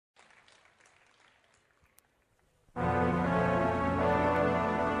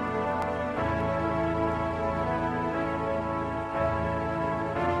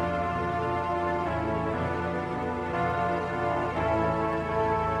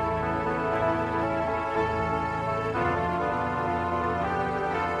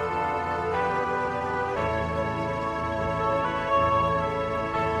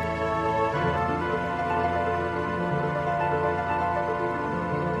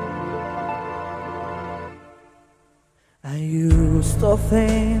used to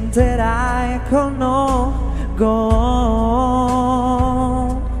think that I could not go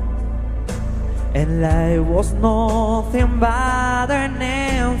on, and life was nothing but a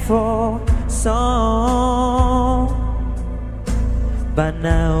name for song. But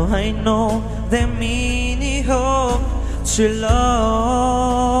now I know the meaning of true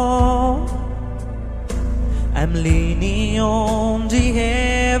love. I'm leaning on the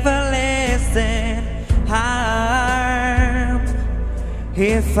everlasting arm.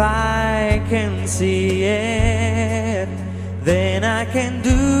 If I can see it, then I can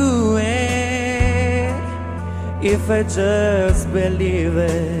do it. If I just believe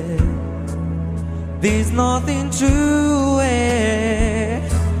it, there's nothing to it.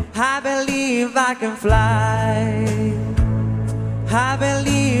 I believe I can fly. I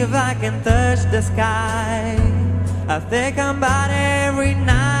believe I can touch the sky. I think about every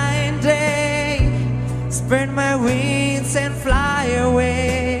night and day, spread my wings and fly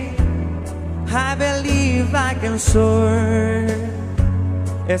away. I believe I can soar.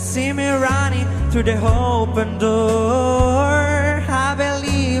 You see me running through the open door. I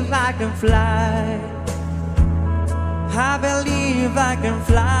believe I can fly. I believe I can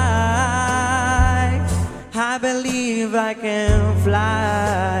fly. I believe I can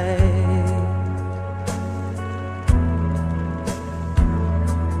fly.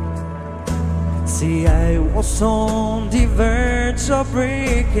 See, I was on the verge of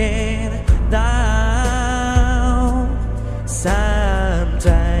breaking down.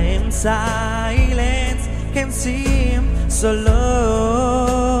 Sometimes silence can seem so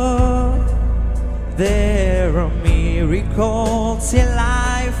low. There are miracles in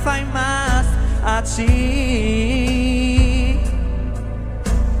life I must achieve,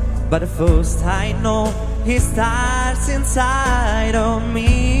 but first I know it starts inside of me.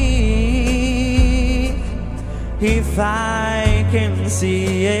 If I can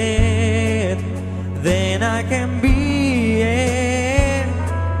see it, then I can be it.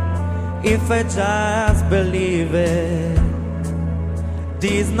 If I just believe it,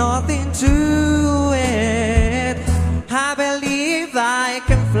 there's nothing to it. I believe I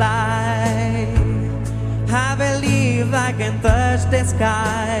can fly. I believe I can touch the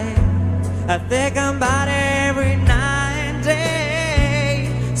sky. I think about every night and day,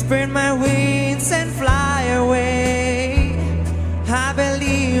 spread my wings and fly away. I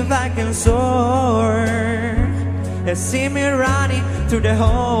believe I can soar. You see me running through the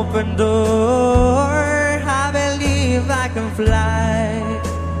open door. I believe I can fly.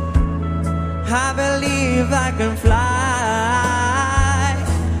 I believe I can fly.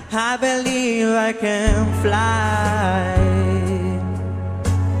 I believe I can fly.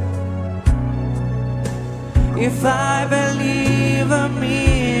 If I believe in me,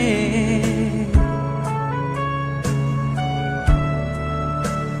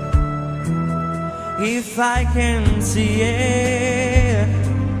 if I can see it,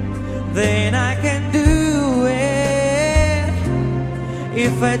 then I can do it.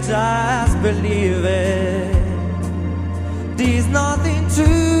 If I just believe it, there's nothing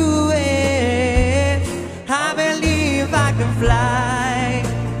to it. I believe I can fly.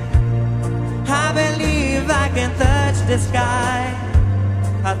 I believe I can touch the sky.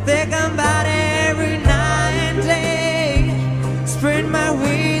 I think about every night and day, spread my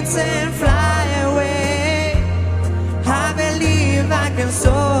wings and fly away. I believe I can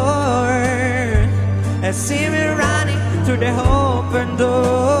soar. And see me running through the open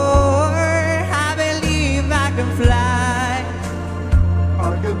door. I believe I can fly. I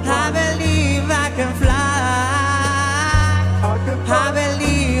believe I can fly. I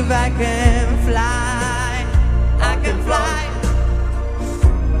believe I can fly. I can fly.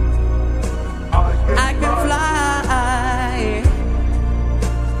 I can fly.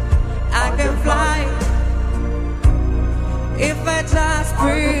 I can fly. If I just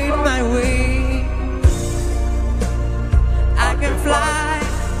spread my wings, I can fly.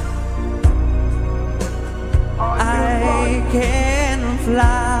 I can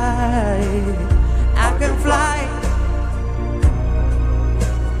fly. I can fly.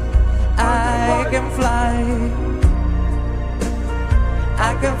 I can fly. I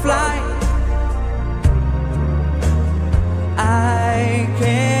can fly.